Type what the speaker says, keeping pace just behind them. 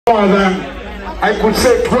more than, I could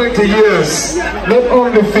say 20 years, not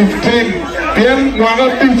only 15. Bien,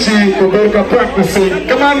 Wangatichi, Uberka practicing.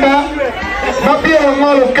 Commander, Mapia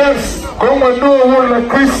Wangolokes, Como no one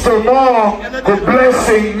Christo more, good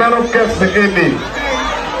blessing, Malokes the Indi.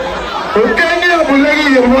 Ukenya Bulegi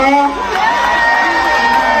Yerwa.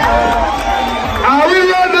 Are we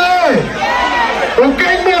ready?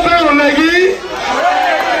 Ukenya Bulegi?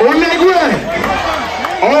 Ulegwe?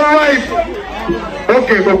 Alright.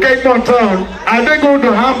 Okay, go Cape Town. Are they going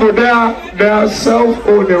to hamper their self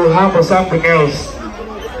or they will hamper something else?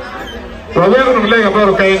 So we're going to play about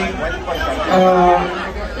okay.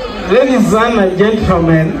 Ladies and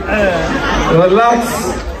gentlemen,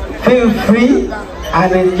 relax, feel free,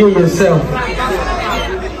 and enjoy yourself.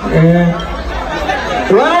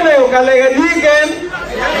 Wane ukalega weekend,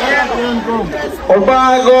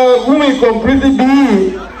 obago gumi completely be.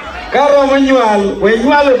 Karo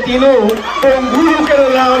wenyual tino, ponguru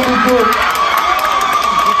kerala utu.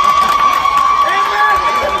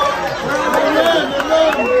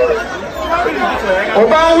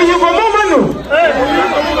 Oba uyu komomanu.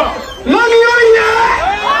 Nani oye?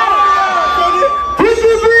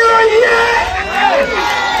 Pisibi oye?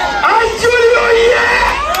 Actually oye?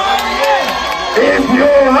 If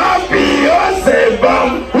you're happy, you say bam.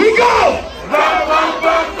 We go.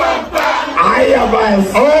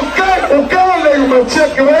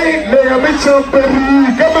 Check right,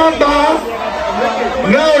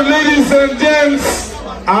 now, ladies and gents,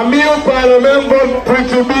 I'm here to remember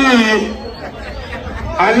Pretty B.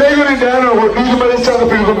 I know you're in the area of the English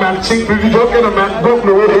people matching, pretty talking about book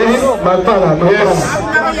the way my father. Yes.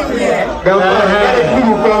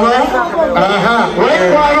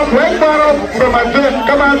 Wait, from a drink,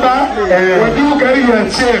 Commander, what do you carry your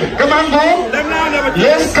chair? Commander,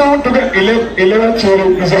 let's count to get 11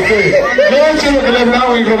 children. Is okay. 11 children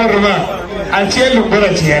now in Roma. And chair look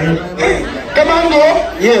better chair. Commander,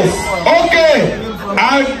 yes. Okay.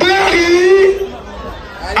 Alberi,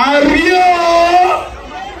 Ario.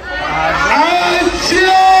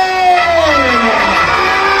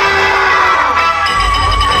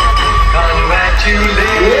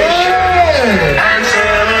 Congratulations and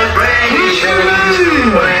celebrations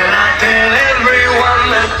when I tell everyone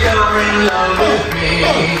that you're in love with me.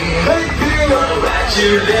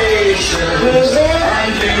 Congratulations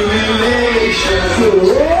and jubilations. I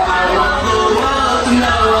want the world to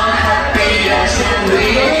know I'm happy as can be.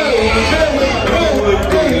 Who would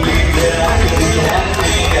believe that I could be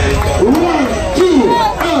happy and go?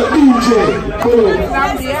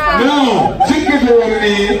 Now,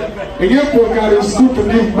 particularly, again, it's good to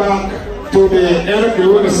give back to the Eric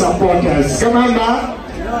Lewin supporters. Commander,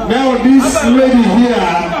 now this lady here,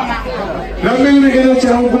 let me get a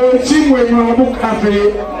chance to see when my book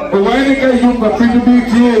cafe, the wine can you but pretty big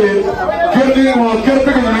here, getting or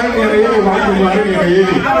getting an area.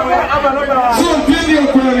 So, video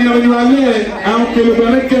query on your name, I'm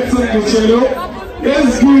going to get some cello.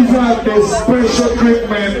 Let's give her a special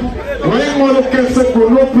treatment. When one gets a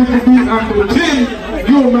good look with the and the team,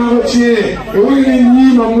 you know, she will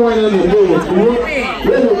need no more than the boat.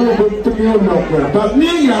 Let her go to me on that. But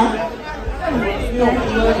Nina,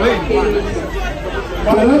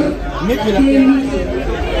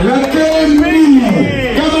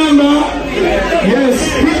 yes,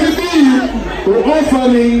 pretty big. We're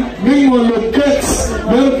offering minimum locates. We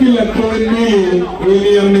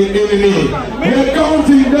are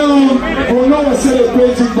counting down for now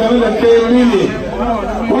celebrating the other million.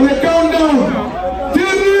 On the countdown, 3,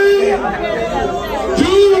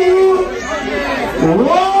 2,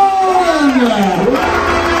 1.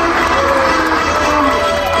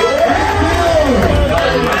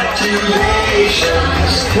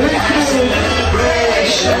 Congratulations. Thank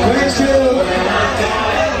you.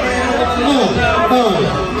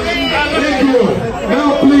 Thank you. Now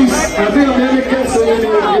please, I think I'm going to get some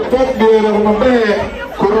talk there on my bed.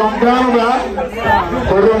 Kurangana,